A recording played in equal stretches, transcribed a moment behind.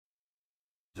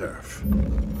Surf.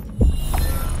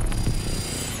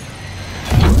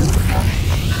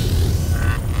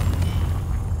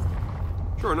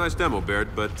 Sure, nice demo,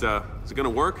 Baird, but is it gonna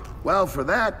work? Well, for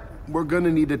that, we're gonna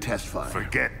need a test fire.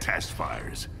 Forget test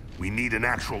fires. We need an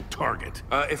actual target.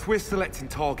 If we're selecting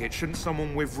targets, shouldn't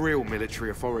someone with real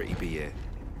military authority be here?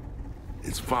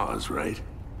 It's Fahz, right?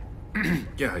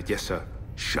 Yeah, yes, sir.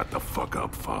 Shut the fuck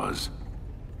up, Fahz.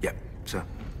 Yep, sir.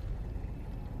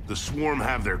 The Swarm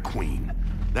have their queen.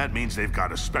 That means they've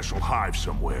got a special hive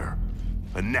somewhere.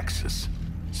 A nexus.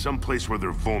 Someplace where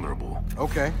they're vulnerable.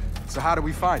 Okay, so how do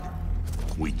we find it?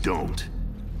 We don't.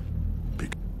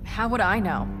 How would I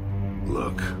know?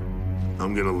 Look,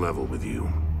 I'm gonna level with you.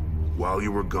 While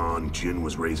you were gone, Jin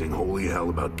was raising holy hell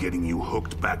about getting you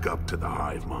hooked back up to the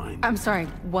hive mind. I'm sorry,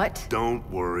 what? Don't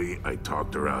worry, I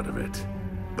talked her out of it.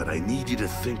 But I need you to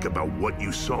think about what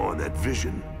you saw in that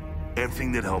vision.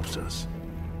 Everything that helps us.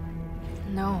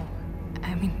 No.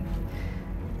 I mean,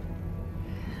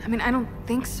 I don't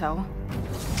think so.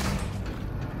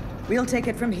 We'll take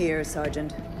it from here,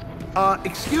 Sergeant.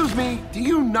 Excuse me, do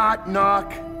you not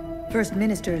knock? First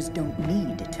Ministers don't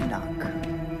need to knock.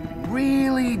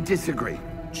 Really disagree.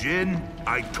 Jin,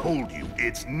 I told you,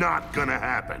 it's not gonna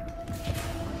happen.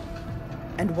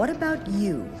 And what about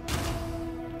you?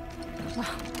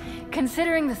 Well,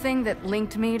 considering the thing that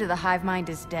linked me to the hive mind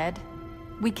is dead,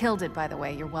 we killed it, by the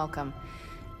way, you're welcome.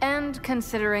 And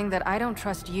considering that I don't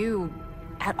trust you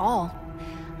at all,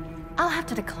 I'll have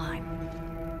to decline.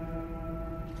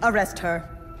 Arrest her.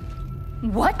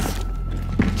 What?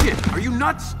 Jin, are you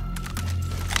nuts?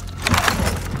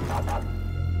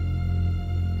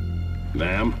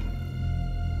 Ma'am?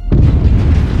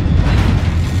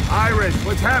 Iris,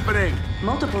 what's happening?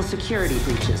 Multiple security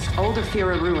breaches. Older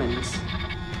Fira ruins.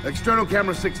 External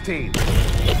camera 16.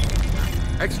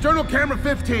 External camera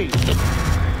 15.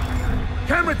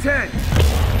 Camera 10.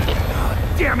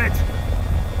 Oh, damn it!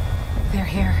 They're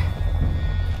here.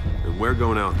 And we're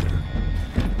going out there.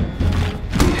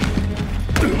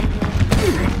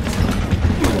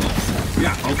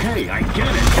 Yeah, okay, I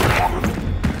get it.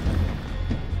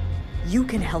 You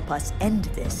can help us end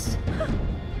this.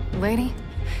 Lady,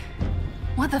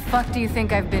 what the fuck do you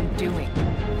think I've been doing?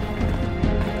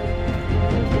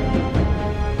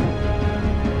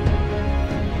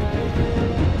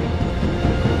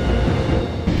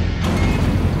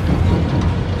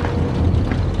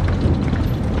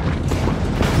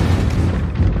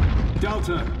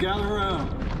 Delta, gather around.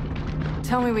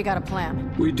 Tell me we got a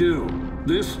plan. We do.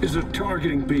 This is a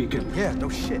targeting beacon. Yeah, no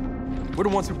shit. We're the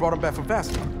ones who brought him back from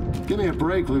Vasco. Give me a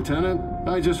break, Lieutenant.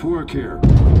 I just work here.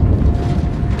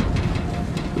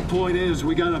 The point is,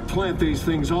 we gotta plant these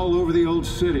things all over the old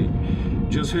city.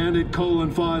 Just handed Cole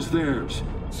and Fahz theirs.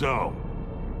 So,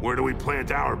 where do we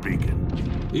plant our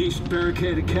beacon? East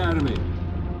Barricade Academy.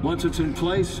 Once it's in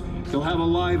place, you'll have a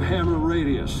live hammer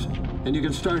radius, and you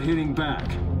can start hitting back.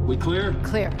 We clear?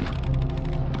 Clear.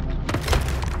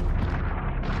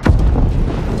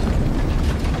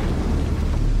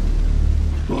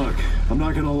 Look, I'm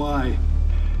not gonna lie.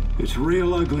 It's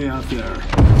real ugly out there.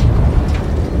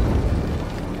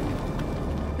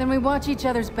 Then we watch each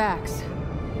other's backs.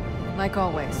 Like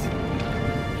always.